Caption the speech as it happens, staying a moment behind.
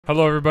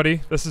Hello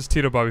everybody, this is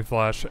Tito Bobby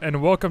Flash,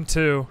 and welcome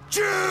to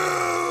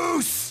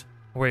Juice!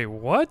 Wait,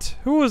 what?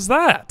 Who was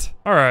that?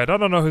 Alright, I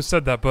don't know who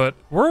said that, but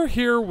we're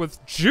here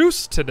with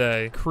Juice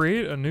today.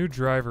 Create a new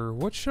driver.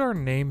 What should our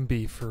name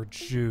be for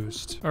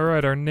Juiced?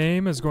 Alright, our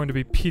name is going to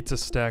be Pizza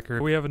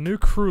Stacker. We have a new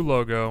crew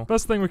logo.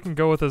 Best thing we can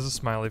go with is a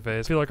smiley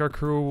face. I feel like our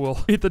crew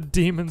will beat the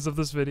demons of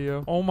this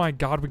video. Oh my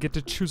god, we get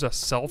to choose a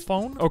cell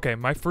phone? Okay,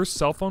 my first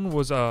cell phone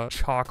was a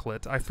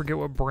chocolate. I forget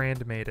what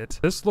brand made it.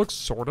 This looks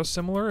sort of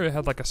similar. It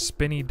had like a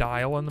spinny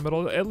dial in the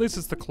middle. At least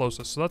it's the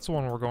closest, so that's the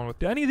one we're going with.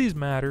 Do any of these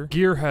matter?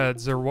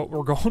 Gearheads are what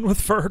we're going with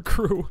for our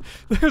crew.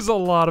 There's a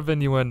lot of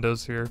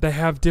innuendos here. They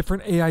have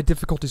different AI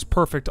difficulties.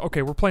 Perfect.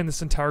 Okay, we're playing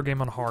this entire game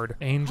on hard.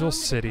 Angel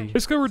City.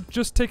 Basically, we're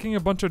just taking a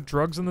bunch of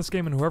drugs in this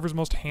game and whoever's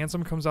most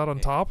handsome comes out on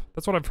top.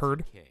 That's what I've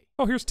heard.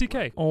 Oh, here's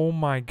TK. Oh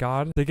my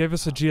god. They gave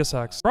us a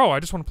GSX. Bro, I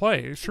just want to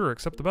play. Sure,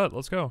 accept the bet.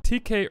 Let's go.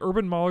 TK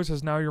Urban Maulers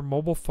is now your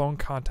mobile phone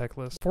contact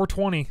list.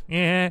 420.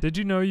 Yeah. Did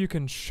you know you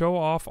can show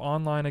off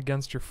online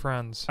against your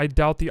friends? I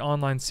doubt the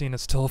online scene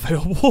is still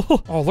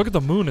available. Oh, look at the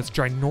moon. It's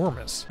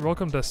ginormous.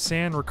 Welcome to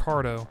San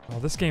Ricardo. Oh,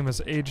 this game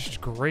has aged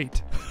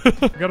great.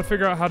 We gotta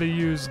figure out how to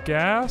use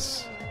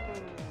gas.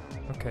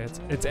 Okay,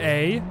 it's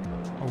A.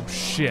 Oh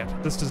shit.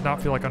 This does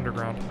not feel like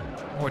underground.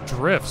 Oh, it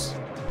drifts.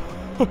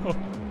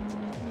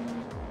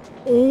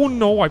 Oh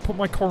no, I put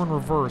my car in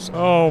reverse.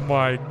 Oh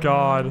my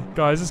god.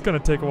 Guys, it's gonna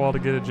take a while to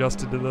get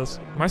adjusted to this.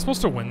 Am I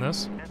supposed to win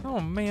this? Oh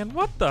man,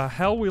 what the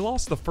hell? We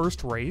lost the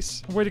first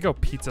race? Way to go,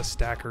 Pizza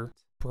Stacker.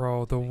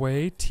 Bro, the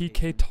way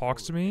TK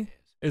talks to me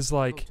is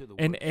like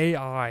an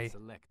AI.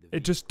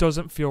 It just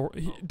doesn't feel...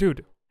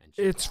 Dude,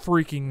 it's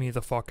freaking me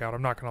the fuck out,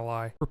 I'm not gonna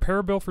lie.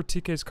 Repair bill for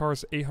TK's car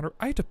is 800.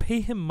 I have to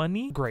pay him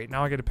money? Great,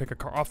 now I get to pick a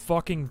car. A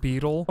fucking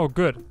Beetle. Oh,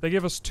 good. They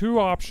give us two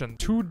options.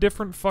 Two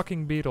different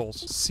fucking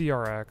Beetles.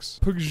 CRX.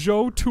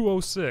 Peugeot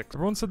 206.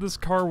 Everyone said this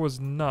car was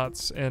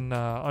nuts in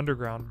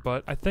Underground,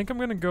 but I think I'm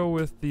gonna go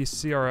with the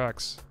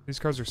CRX. These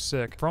cars are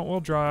sick. Front wheel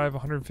drive,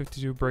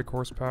 152 brake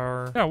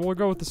horsepower. Yeah, we'll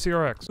go with the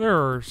CRX. There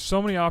are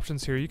so many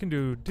options here. You can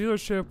do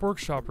dealership,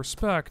 workshop,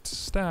 respect,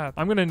 stat.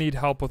 I'm gonna need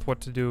help with what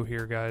to do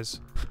here,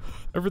 guys.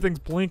 Everything's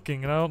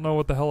blinking and I don't know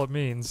what the hell it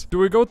means. Do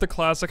we go with the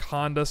classic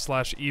Honda /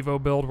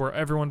 Evo build where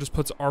everyone just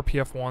puts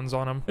RPF 1s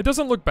on them? It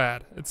doesn't look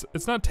bad.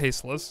 It's not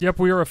tasteless. Yep,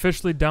 we are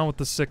officially down with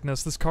the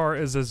sickness. This car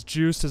is as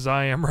juiced as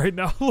I am right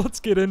now. Let's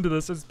get into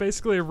this. It's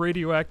basically a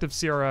radioactive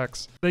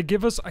CRX. They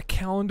give us a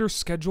calendar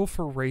schedule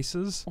for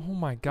races. Oh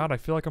my god, I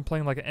feel like I'm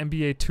playing like an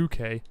NBA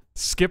 2K.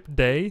 Skip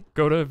day,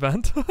 go to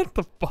event. What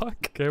the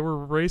fuck? Okay, we're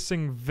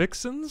racing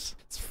Vixens.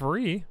 It's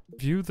free.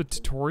 View the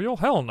tutorial?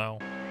 Hell no.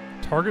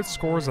 Target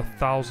score is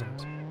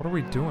 1,000. What are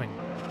we doing?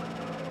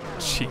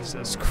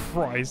 Jesus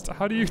Christ.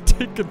 How do you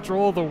take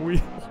control of the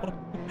wheel?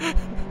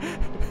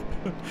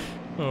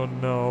 Oh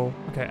no.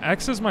 Okay,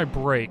 X is my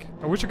brake.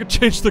 I wish I could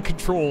change the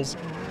controls.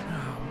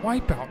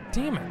 Wipeout,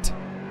 damn it.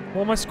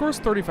 Well, my score's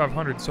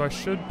 3,500, so I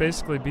should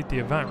basically beat the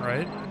event,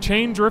 right?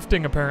 Chain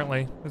drifting,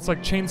 apparently. It's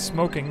like chain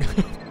smoking.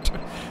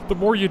 The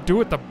more you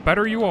do it, the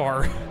better you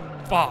are.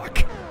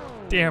 Fuck.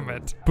 Damn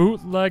it.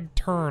 Bootleg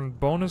turn,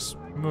 bonus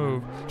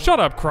move. Shut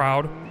up,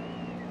 crowd.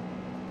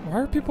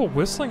 Why are people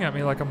whistling at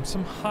me like I'm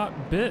some hot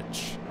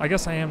bitch? I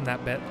guess I am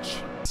that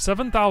bitch.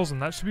 7,000,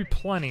 that should be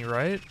plenty,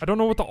 right? I don't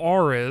know what the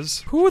R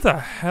is. Who the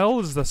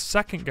hell is the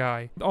second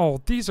guy? Oh,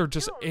 these are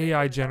just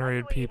AI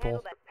generated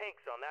people.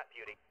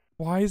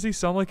 Why does he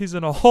sound like he's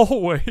in a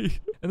hallway?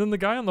 And then the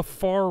guy on the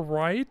far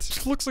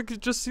right looks like he's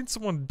just seen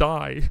someone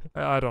die.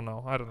 I don't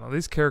know.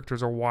 These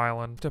characters are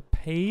wildin'. To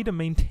pay to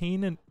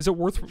maintain it. Is it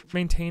worth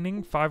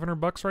maintaining 500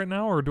 bucks right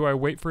now? Or do I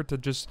wait for it to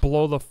just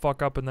blow the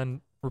fuck up and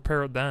then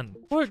repair it then?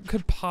 What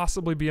could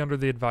possibly be under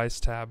the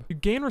advice tab? You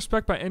gain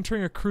respect by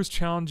entering a cruise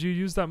challenge. You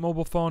use that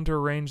mobile phone to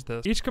arrange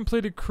this. Each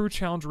completed crew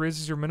challenge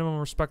raises your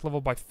minimum respect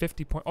level by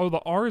 50 points. Oh,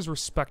 the R is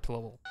respect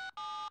level.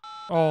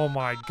 Oh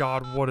my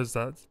god, what is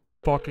that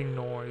fucking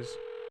noise?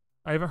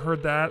 I haven't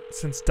heard that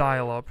since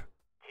dial-up.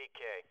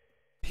 TK.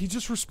 He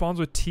just responds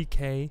with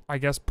TK. I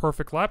guess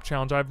perfect lap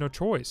challenge. I have no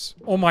choice.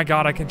 Oh my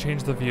god, I can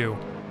change the view.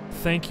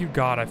 Thank you,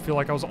 God. I feel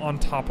like I was on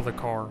top of the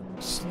car.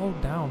 Slow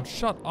down.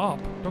 Shut up.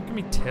 Don't give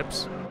me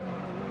tips.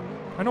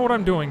 I know what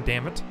I'm doing,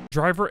 damn it.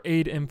 Driver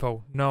aid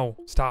info. No.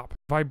 Stop.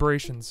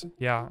 Vibrations.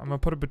 Yeah, I'm gonna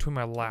put it between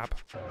my lap.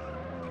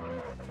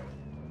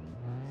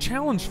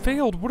 Challenge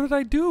failed. What did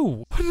I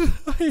do? What did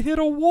I hit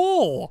a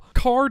wall?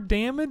 Car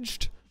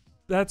damaged?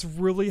 That's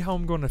really how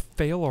I'm going to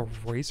fail a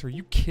race? Are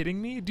you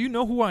kidding me? Do you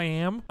know who I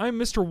am? I'm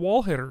Mr.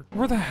 Wall Hitter.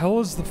 Where the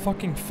hell is the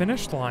fucking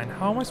finish line?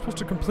 How am I supposed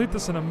to complete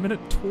this in a minute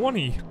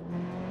 20?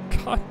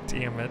 God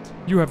damn it.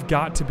 You have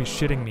got to be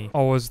shitting me.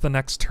 Oh, is the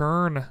next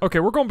turn. Okay,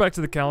 we're going back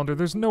to the calendar.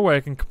 There's no way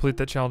I can complete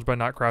that challenge by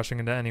not crashing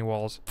into any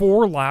walls.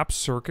 4-lap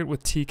circuit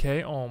with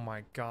TK. Oh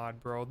my god,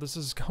 bro. This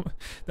is...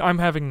 I'm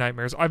having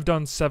nightmares. I've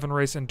done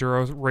 7-race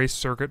enduro race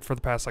circuit for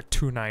the past like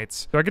 2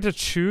 nights. Do I get to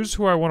choose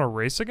who I want to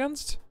race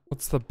against?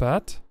 What's the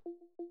bet?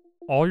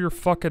 All your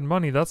fucking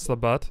money, that's the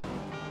bet.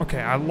 Okay,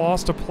 I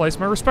lost a place.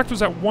 My respect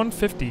was at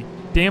 150.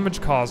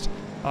 Damage caused.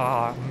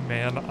 Ah,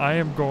 man, I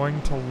am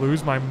going to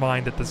lose my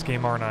mind at this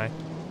game, aren't I?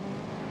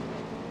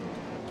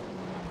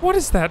 What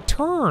is that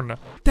turn?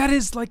 That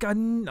is like a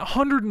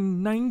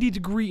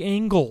 190-degree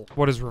angle.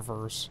 What is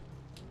reverse?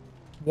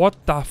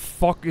 What the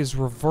fuck is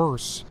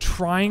reverse?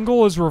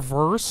 Triangle is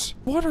reverse?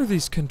 What are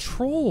these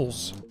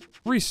controls?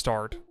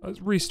 Restart.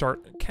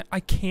 Restart.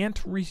 I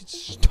can't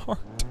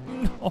restart.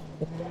 No.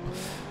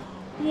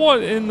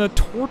 What in the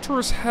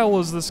torturous hell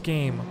is this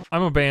game?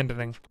 I'm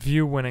abandoning.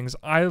 View winnings.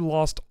 I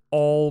lost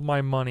all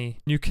my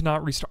money. You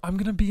cannot restart. I'm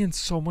gonna be in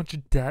so much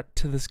debt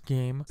to this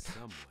game.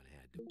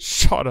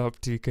 Shut up,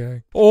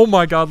 TK. Oh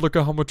my god, look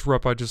at how much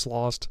rep I just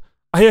lost.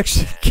 I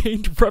actually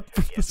gained rep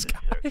from this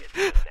guy.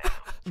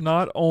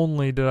 Not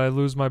only did I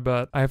lose my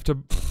bet, I have to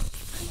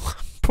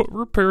put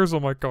repairs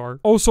on my car.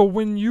 Oh, so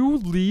when you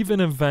leave an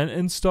event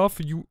and stuff,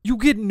 you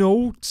get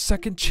no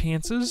second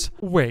chances?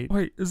 Wait,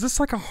 is this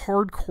like a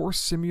hardcore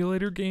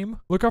simulator game?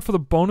 Look out for the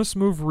bonus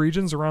move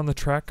regions around the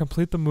track.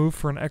 Complete the move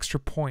for an extra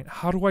point.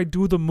 How do I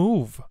do the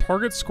move?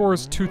 Target score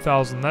is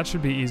 2,000. That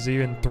should be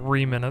easy in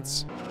 3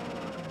 minutes.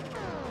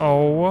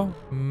 Oh,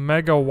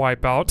 mega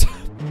wipeout.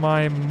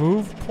 My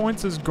move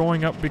points is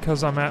going up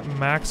because I'm at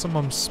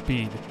maximum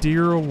speed.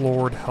 Dear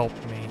Lord, help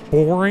me.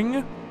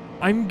 Boring?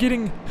 I'm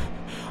getting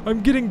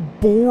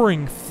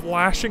boring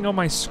flashing on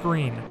my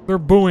screen. They're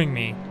booing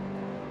me.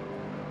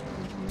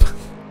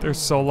 They're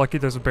so lucky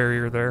there's a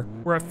barrier there.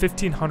 We're at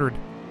 1,500.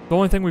 The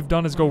only thing we've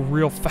done is go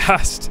real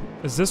fast.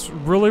 Is this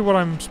really what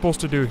I'm supposed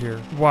to do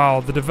here? Wow,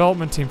 the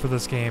development team for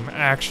this game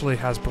actually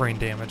has brain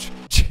damage.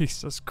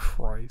 Jesus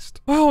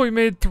Christ. Well, we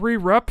made 3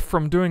 rep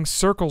from doing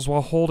circles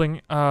while holding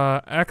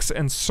X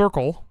and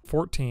circle.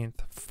 14th.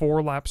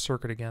 4-lap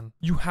circuit again.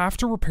 You have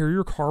to repair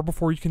your car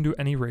before you can do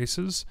any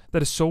races?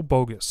 That is so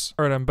bogus.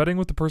 Alright, I'm betting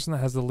with the person that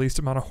has the least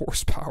amount of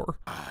horsepower.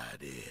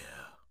 Idea.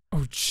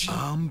 Oh, gee.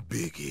 I'm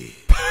Biggie.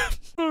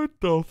 What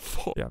the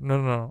fuck? Yeah,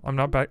 no. I'm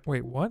not back.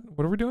 Wait, what?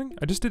 What are we doing?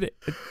 I just did it.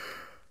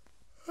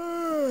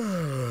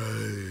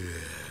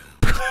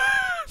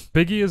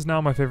 Biggie is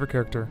now my favorite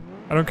character.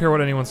 I don't care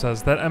what anyone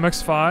says. That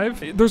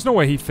MX-5, there's no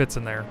way he fits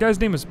in there. The guy's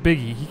name is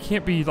Biggie. He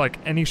can't be like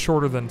any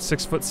shorter than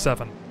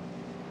 6'7".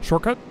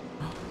 Shortcut?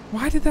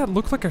 Why did that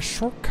look like a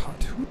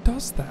shortcut? Who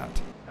does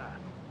that?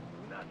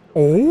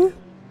 Oh?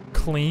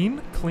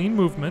 Clean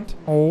movement.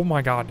 Oh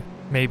my god.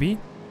 Maybe.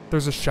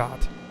 There's a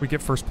shot. We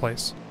get first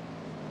place.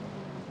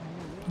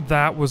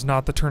 That was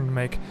not the turn to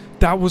make.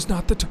 That was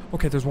not the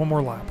okay, there's one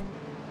more lap.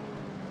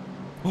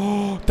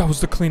 Oh, that was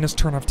the cleanest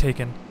turn I've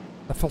taken.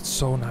 That felt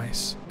so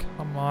nice.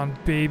 Come on,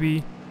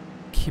 baby.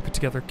 Keep it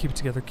together, keep it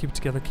together, keep it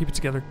together, keep it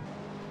together.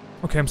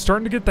 Okay, I'm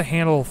starting to get the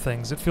handle of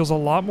things. It feels a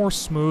lot more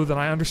smooth, and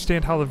I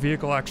understand how the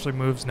vehicle actually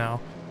moves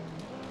now.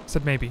 I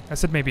said maybe. I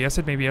said maybe. I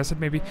said maybe. I said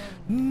maybe.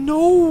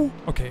 No!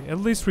 Okay, at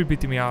least we beat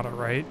the Miata,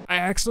 right? I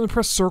accidentally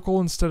pressed circle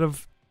instead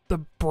of the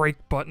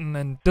brake button,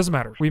 and doesn't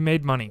matter. We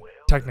made money,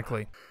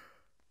 technically.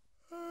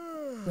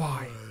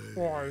 Why?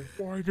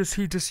 Why does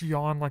he just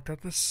yawn like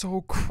that? That's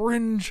so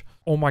cringe.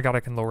 Oh my god, I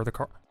can lower the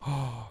car.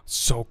 Oh,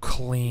 so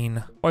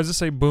clean. Why does it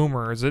say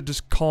boomer? Is it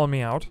just calling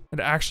me out? It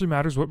actually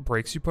matters what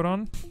brakes you put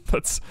on?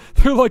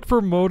 They're like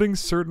promoting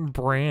certain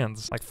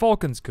brands. Like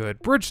Falcon's good,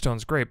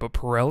 Bridgestone's great, but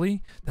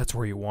Pirelli? That's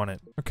where you want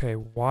it. Okay,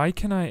 why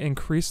can I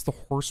increase the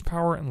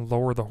horsepower and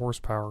lower the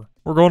horsepower?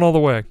 We're going all the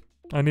way.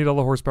 I need all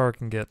the horsepower I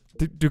can get.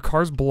 Do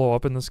cars blow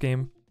up in this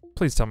game?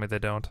 Please tell me they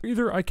don't.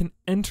 Either I can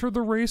enter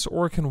the race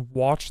or I can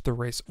watch the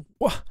race.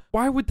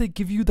 Why would they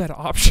give you that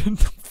option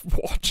of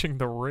watching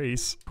the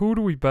race? Who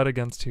do we bet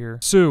against here?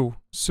 Sue.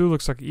 Sue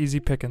looks like easy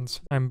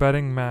pickings. I'm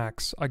betting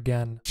Max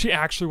again. She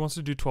actually wants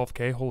to do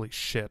 12K? Holy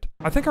shit.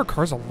 I think our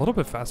car's a little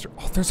bit faster.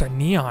 Oh, there's a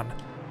neon.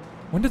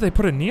 When did they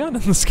put a neon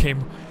in this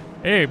game?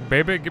 Hey,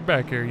 baby, get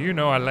back here. You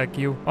know I like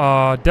you.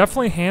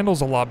 Definitely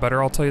handles a lot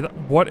better, I'll tell you that.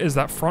 What is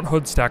that front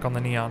hood stack on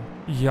the neon?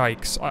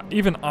 Yikes.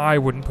 Even I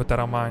wouldn't put that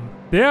on mine.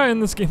 The AI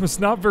in this game is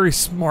not very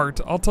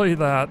smart, I'll tell you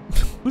that.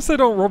 At least they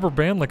don't rubber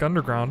band like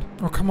Underground.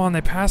 Oh, come on, they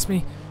passed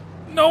me.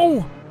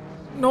 No!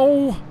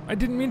 No! I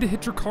didn't mean to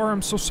hit your car,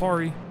 I'm so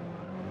sorry.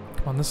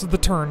 Come on, this is the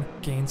turn.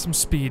 Gain some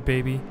speed,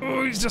 baby.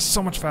 Oh, he's just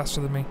so much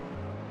faster than me.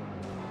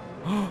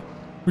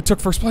 We took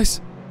first place.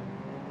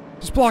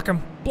 Just block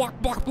him.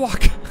 Block, block,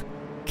 block.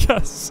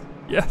 Yes,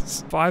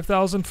 yes.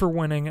 5,000 for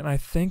winning, and I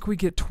think we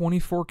get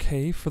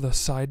 24K for the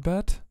side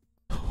bet.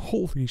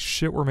 Holy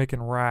shit, we're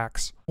making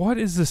racks. What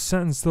is this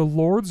sentence? The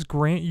Lords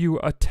grant you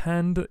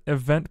attend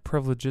event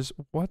privileges.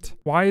 What?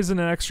 Why isn't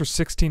an extra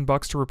 16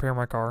 bucks to repair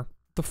my car?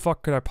 What the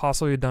fuck could I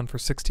possibly have done for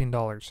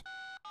 $16?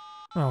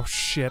 Oh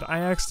shit, I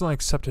accidentally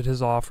accepted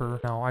his offer.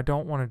 No, I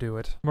don't want to do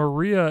it.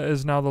 Maria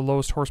is now the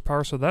lowest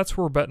horsepower, so that's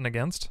who we're betting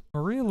against.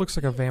 Maria looks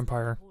like a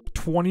vampire.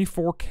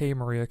 24K,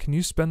 Maria. Can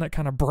you spend that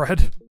kind of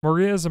bread?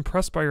 Maria is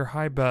impressed by your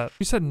high bet.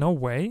 You said no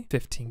way?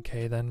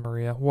 15K then,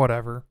 Maria.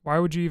 Whatever. Why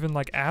would you even,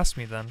 like, ask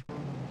me then?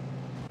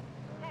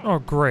 Oh,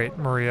 great,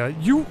 Maria.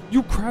 You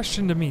crashed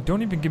into me.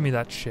 Don't even give me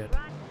that shit.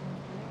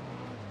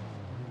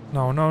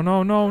 No, no,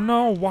 no, no,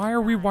 no. Why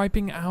are we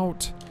wiping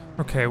out?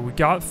 Okay, we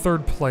got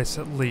third place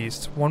at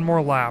least. One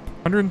more lap.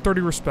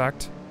 130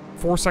 respect.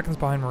 4 seconds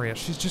behind Maria.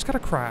 She's just got to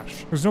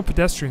crash. There's no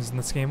pedestrians in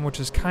this game,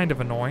 which is kind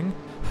of annoying.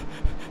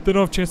 They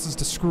don't have chances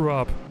to screw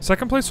up.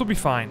 Second place will be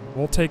fine.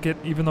 We'll take it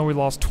even though we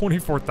lost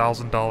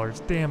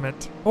 $24,000. Damn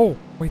it. Oh,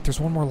 wait, there's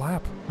one more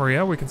lap.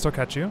 Maria, we can still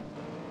catch you.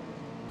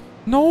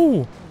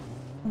 No!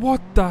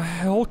 What the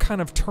hell kind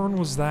of turn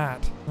was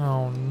that?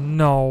 Oh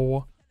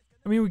no.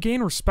 I mean, we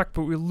gain respect,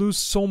 but we lose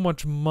so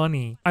much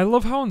money. I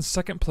love how in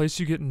second place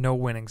you get no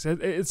winnings.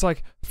 It's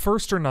like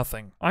first or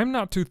nothing. I'm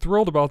not too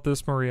thrilled about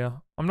this,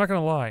 Maria. I'm not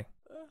gonna lie.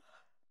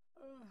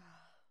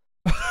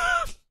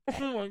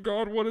 Oh my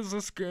god, what is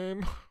this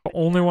game? The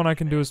only one I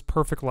can do is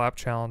perfect lap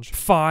challenge.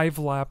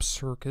 5-lap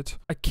circuit.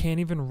 I can't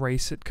even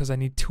race it because I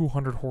need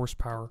 200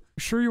 horsepower.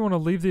 You sure you want to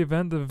leave the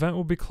event? The event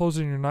will be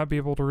closing and you'll not be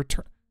able to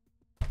return.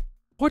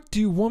 What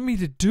do you want me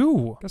to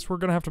do? Guess we're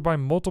gonna have to buy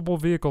multiple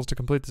vehicles to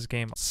complete this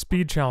game.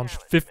 Speed challenge,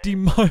 50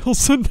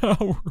 miles an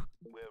hour.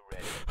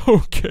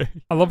 Okay.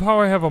 I love how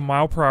I have a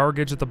mile/hour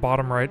gauge at the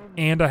bottom right,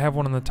 and I have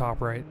one in the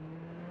top right.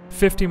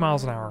 50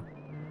 miles an hour.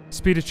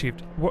 Speed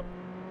achieved.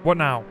 What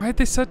now? Why had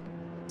they set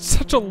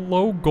such a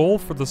low goal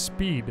for the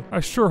speed? I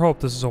sure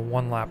hope this is a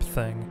 1-lap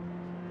thing.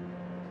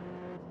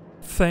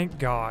 Thank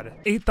God.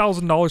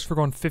 $8,000 for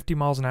going 50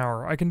 miles an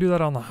hour. I can do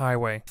that on the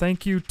highway.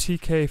 Thank you,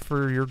 TK,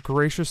 for your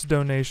gracious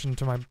donation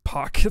to my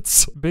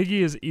pockets.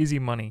 Biggie is easy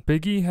money.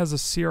 Biggie has a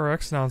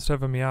CRX now instead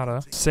of a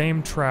Miata.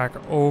 Same track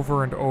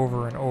over and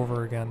over and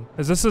over again.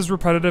 Is this as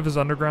repetitive as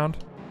Underground?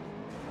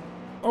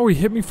 Oh, he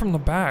hit me from the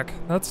back.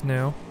 That's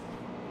new.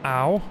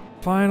 Ow.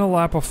 Final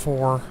lap of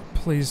 4.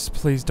 Please,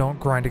 please don't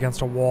grind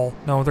against a wall.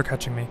 No, they're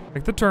catching me.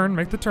 Make the turn,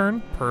 make the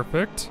turn.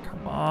 Perfect.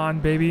 Come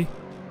on, baby.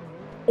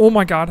 Oh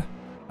my god.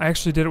 I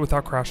actually did it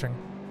without crashing.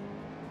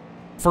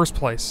 First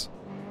place.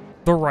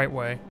 The right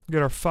way.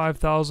 Get our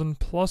 5,000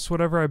 plus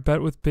whatever I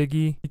bet with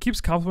Biggie. He keeps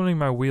complimenting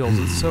my wheels.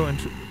 It's so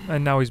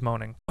and now he's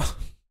moaning.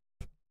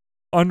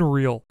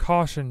 Unreal.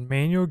 Caution,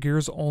 manual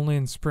gears only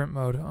in sprint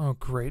mode. Oh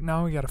great,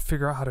 now we gotta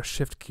figure out how to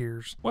shift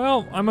gears.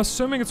 Well, I'm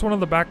assuming it's one of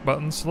the back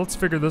buttons, so let's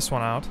figure this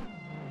one out.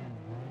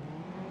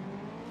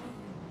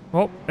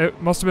 Well,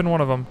 it must have been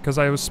one of them, because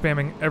I was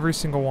spamming every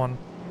single one.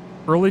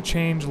 Early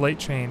change, late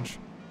change.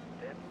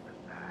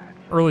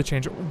 Early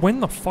change. When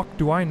the fuck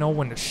do I know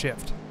when to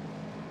shift?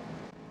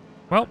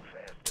 Well,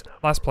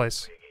 last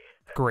place.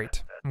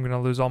 Great. I'm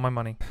gonna lose all my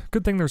money.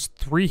 Good thing there's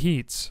 3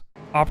 heats.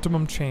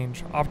 Optimum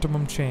change,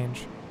 optimum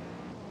change.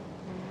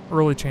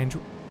 Early change.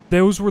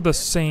 Those were the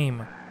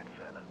same.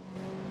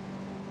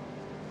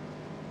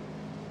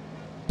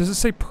 Does it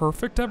say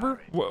perfect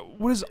ever?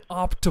 What does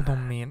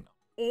optimum mean?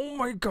 Oh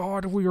my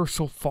god, we are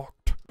so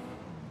fucked.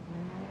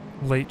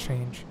 Late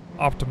change.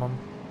 Optimum.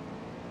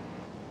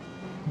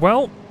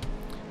 Well,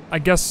 I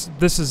guess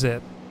this is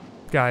it.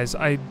 Guys,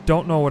 I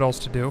don't know what else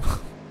to do.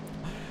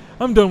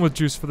 I'm done with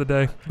juice for the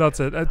day. That's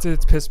it.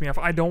 It's pissed me off.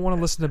 I don't want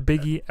to listen to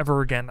Biggie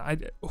ever again.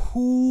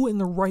 Who in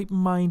the right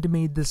mind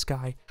made this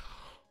guy?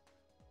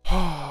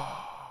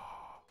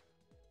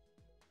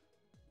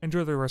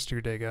 Enjoy the rest of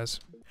your day, guys.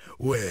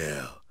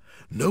 Well,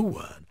 no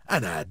one,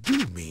 and I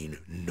do mean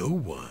no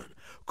one,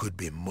 could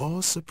be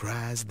more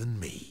surprised than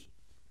me.